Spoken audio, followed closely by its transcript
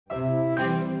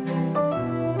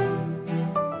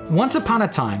Once upon a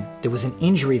time, there was an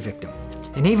injury victim,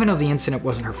 and even though the incident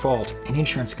wasn't her fault, an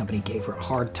insurance company gave her a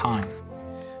hard time.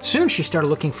 Soon she started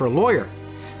looking for a lawyer,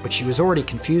 but she was already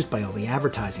confused by all the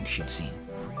advertising she'd seen.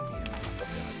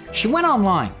 She went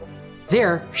online.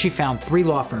 There, she found 3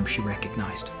 law firms she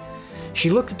recognized. She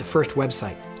looked at the first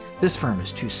website. "This firm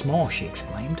is too small," she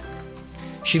exclaimed.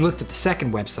 She looked at the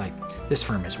second website. "This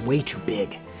firm is way too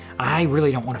big. I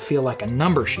really don't want to feel like a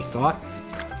number," she thought.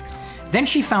 Then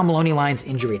she found Maloney-Lyons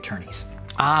injury attorneys.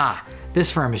 "Ah,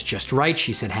 this firm is just right,"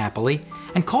 she said happily,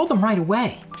 and called them right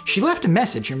away. She left a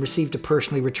message and received a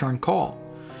personally returned call.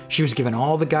 She was given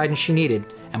all the guidance she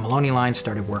needed, and Maloney-Lyons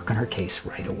started work on her case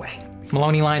right away.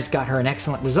 Maloney-Lyons got her an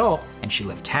excellent result, and she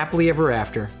lived happily ever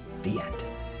after. The end.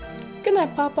 Good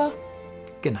night, Papa.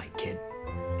 Good night, kid.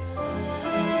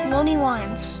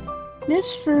 Maloney-Lyons.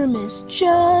 This firm is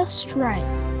just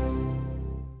right.